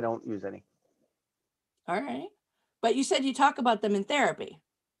 but I don't use any. All right. But you said you talk about them in therapy.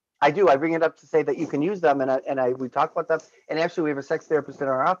 I do. I bring it up to say that you can use them, and we talk about them. And actually, we have a sex therapist in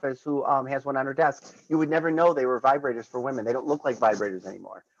our office who has one on her desk. You would never know they were vibrators for women. They don't look like vibrators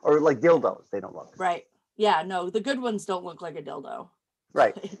anymore, or like dildos. They don't look Right. Yeah, no, the good ones don't look like a dildo.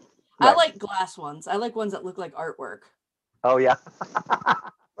 right. I Right. like glass ones. I like ones that look like artwork. Oh yeah,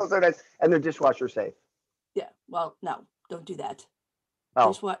 those are nice, and they're dishwasher safe. Yeah. Well, no, don't do that. Oh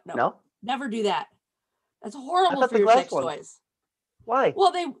Dishwasher. No, no, never do that. That's I horrible thought for the your glass sex ones. toys. Why?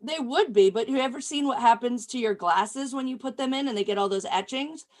 Well, they would be, but you ever seen what happens to your glasses when you put them in and they get all those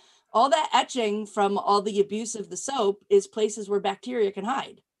etchings? All that etching from all the abuse of the soap is places where bacteria can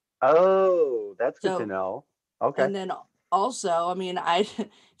hide. Oh, that's good to So, know. Okay. and then also, I mean, if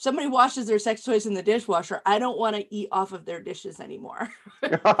somebody washes their sex toys in the dishwasher, I don't want to eat off of their dishes anymore.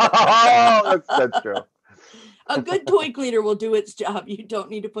 Oh, that's true. A good toy cleaner will do its job. You don't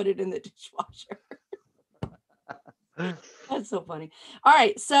need to put it in the dishwasher. That's so funny. All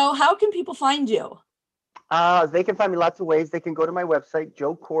right. So, how can people find you? They can find me lots of ways. They can go to my website,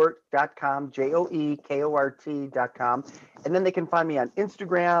 joekort.com, joekort.com. And then they can find me on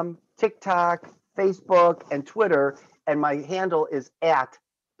Instagram, TikTok, Facebook, and Twitter. And my handle is at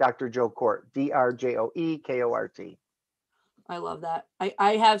Dr. Joe Kort, DRJOEKORT. I love that.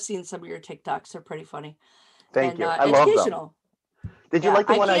 I have seen some of your TikToks. They're pretty funny Thank and you. I love them. educational. Did you Yeah, like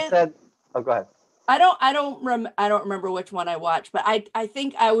the one I said? Oh, go ahead. I don't remember which one I watched, but I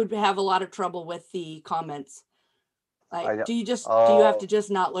think I would have a lot of trouble with the comments. I Like, know. do you have to Oh,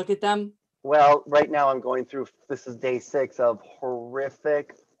 just not look at them? well, right now I'm going through, this is day 6 of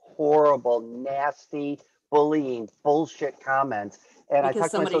horrific, horrible, nasty, bullying, bullshit comments. And I Because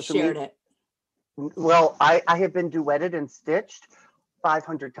talked to my somebody social shared media. it. Well, I have been duetted and stitched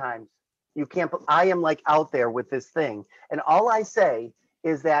 500 times. You can't, I am like out there with this thing. And all I say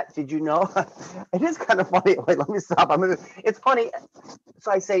is that, did you know? It is kind of funny. Wait, let me stop. It's funny.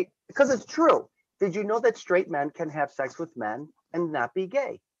 So I say, because it's true. Did you know that straight men can have sex with men and not be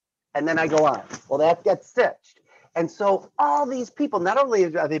gay? And then I go on. Well, that gets stitched. And so all these people, not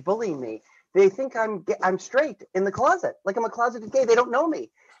only are they bullying me, they think I'm straight in the closet, like I'm a closeted gay. They don't know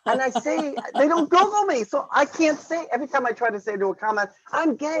me. And I say, they don't Google me. So I can't say, every time I try to say to a comment,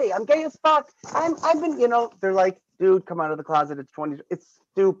 I'm gay as fuck. I've been, they're like, dude, come out of the closet. It's 20. It's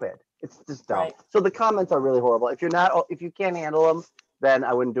stupid. It's just dumb. Right. So the comments are really horrible. If you can't handle them, then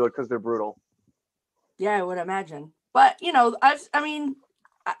I wouldn't do it because they're brutal. Yeah, I would imagine. But,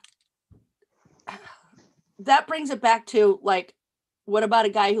 that brings it back to, like, what about a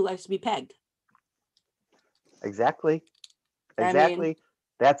guy who likes to be pegged? Exactly. I mean,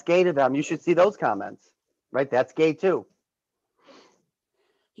 That's gay to them. You should see those comments, right? That's gay too.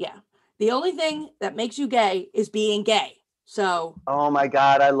 Yeah. The only thing that makes you gay is being gay. So. Oh my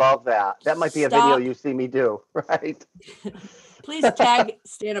God, I love that. That might be a video you see me do, right? Please tag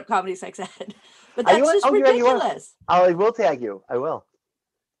stand-up comedy sex ed. But that's just ridiculous. I will tag you. I will.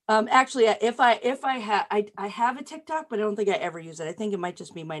 Actually, if I have a TikTok, but I don't think I ever use it. I think it might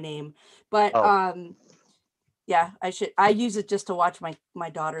just be my name. But yeah, I use it just to watch my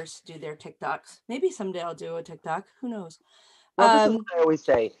daughters do their TikToks. Maybe someday I'll do a TikTok. Who knows? Well, this is what I always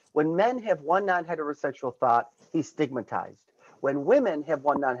say. When men have one non-heterosexual thought, he's stigmatized. When women have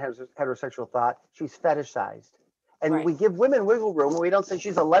one non-heterosexual thought, she's fetishized. And we give women wiggle room. We don't say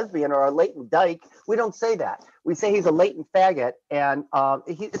she's a lesbian or a latent dyke. We don't say that. We say he's a latent faggot, and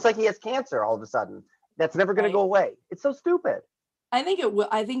it's like he has cancer all of a sudden. That's never going to go away. It's so stupid. I think it will.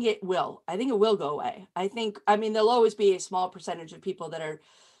 I think it will go away. There'll always be a small percentage of people that are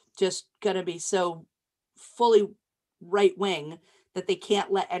just going to be so fully right wing that they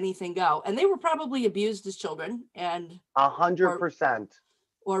can't let anything go. And they were probably abused as children and 100%.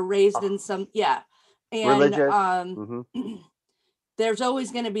 Or raised in some, yeah. And religious. There's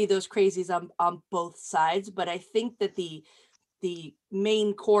always going to be those crazies on both sides. But I think that the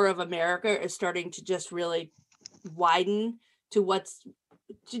main core of America is starting to just really widen to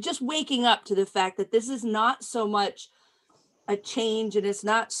just waking up to the fact that this is not so much a change, and it's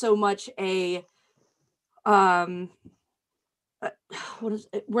not so much a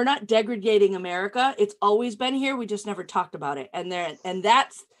we're not degrading America. It's always been here. We just never talked about it. And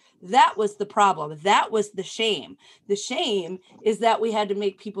that was the problem. That was the shame. The shame is that we had to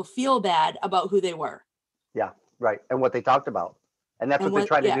make people feel bad about who they were. Yeah, right. And what they talked about. And that's what they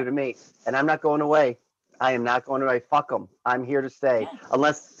tried to do to me. And I'm not going away. I am not going away. Fuck them. I'm here to stay. Yeah.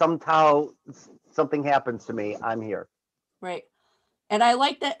 Unless somehow something happens to me, I'm here. Right. And I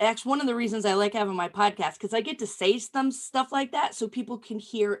like that. Actually, one of the reasons I like having my podcast, because I get to say some stuff like that so people can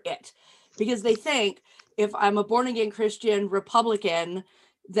hear it. Because they think if I'm a born again Christian Republican,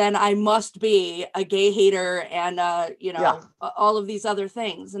 then I must be a gay hater and, all of these other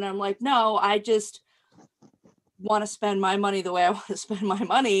things. And I'm like, no, I just want to spend my money the way I want to spend my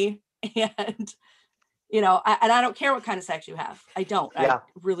money. And, I don't care what kind of sex you have. I don't. Yeah. I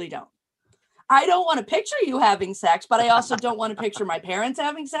really don't. I don't want to picture you having sex, but I also don't want to picture my parents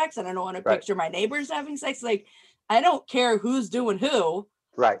having sex. And I don't want to picture my neighbors having sex. Like, I don't care who's doing who.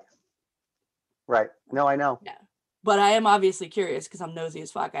 Right. No, I know. Yeah. But I am obviously curious because I'm nosy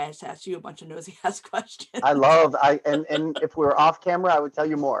as fuck. I just asked you a bunch of nosy ass questions. And if we were off camera, I would tell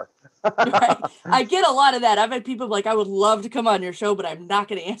you more. Right. I get a lot of that. I've had people like, I would love to come on your show, but I'm not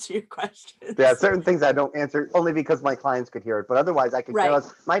going to answer your questions. Yeah, certain things I don't answer only because my clients could hear it. But otherwise, I could tell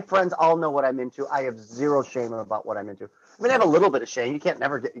us. My friends all know what I'm into. I have zero shame about what I'm into. I mean, I have a little bit of shame. You can't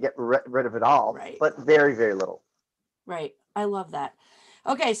never get rid of it all, but very, very little. Right. I love that.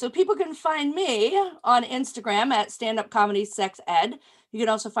 Okay, so people can find me on Instagram at Stand Up Comedy Sex Ed. You can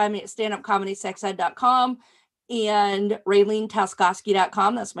also find me at standupcomedysexed.com and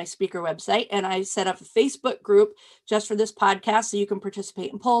RayleneTaskoski.com. That's my speaker website. And I set up a Facebook group just for this podcast so you can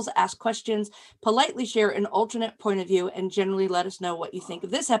participate in polls, ask questions, politely share an alternate point of view, and generally let us know what you think of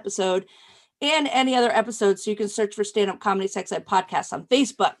this episode and any other episodes. So you can search for Stand Up Comedy Sex Ed Podcast on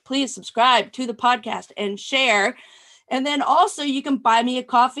Facebook. Please subscribe to the podcast and share. And then also you can buy me a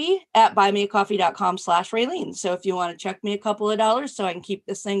coffee at buymeacoffee.com/Raylene. So if you want to check me a couple of dollars so I can keep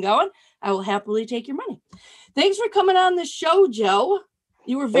this thing going, I will happily take your money. Thanks for coming on the show, Joe.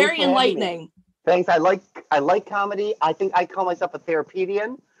 You were very enlightening. Thanks. I like comedy. I think I call myself a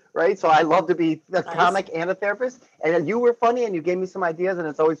therapeutian, right? So I love to be a comic and a therapist. And you were funny and you gave me some ideas, and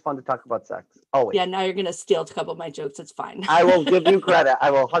it's always fun to talk about sex. Always. Yeah, now you're going to steal a couple of my jokes. It's fine. I will give you credit. I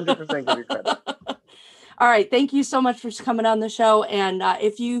will 100% give you credit. All right. Thank you so much for coming on the show. And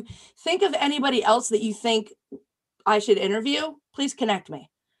if you think of anybody else that you think I should interview, please connect me.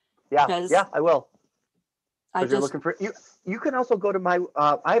 Yeah, I will. You're looking for you can also go to my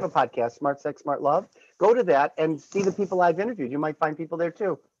I have a podcast, Smart Sex, Smart Love. Go to that and see the people I've interviewed. You might find people there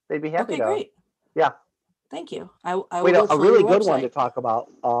too. They'd be happy to. Great. Yeah. Thank you. I will Wait, look a for really your good one website. to talk about.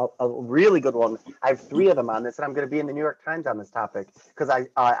 A really good one. I have 3 of them on this, and I'm going to be in the New York Times on this topic because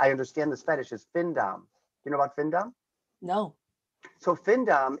I understand this fetish is findom. Do you know about findom? No. So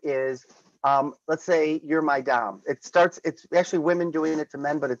findom is, let's say you're my dom. It's actually women doing it to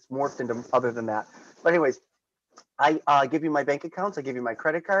men, but it's morphed into other than that. But anyways, I give you my bank accounts. I give you my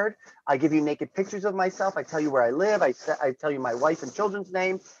credit card. I give you naked pictures of myself. I tell you where I live. I tell you my wife and children's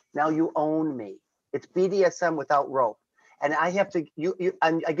name. Now you own me. It's BDSM without rope. And I have to,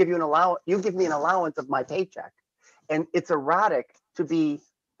 and I give you an allowance. You give me an allowance of my paycheck. And it's erotic to be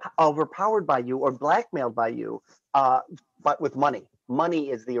overpowered by you or blackmailed by you, but with money. Money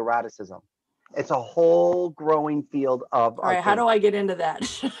is the eroticism. It's a whole growing field of. All right, how do I get into that?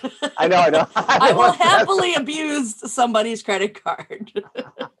 I know. I will happily abuse somebody's credit card.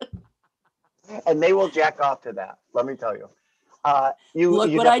 And they will jack off to that. Let me tell you.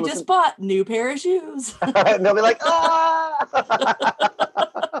 Look what I just bought, new pair of shoes. And they'll be like,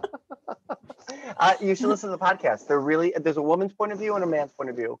 you should listen to the podcast. There's a woman's point of view and a man's point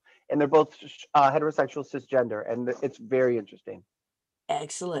of view, and they're both heterosexual, cisgender, and it's very interesting.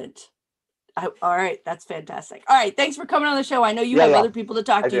 Excellent. All right, that's fantastic. All right, thanks for coming on the show. I know you have other people to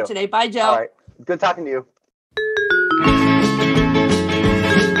talk to today. Bye, Joe. All right, good talking to you.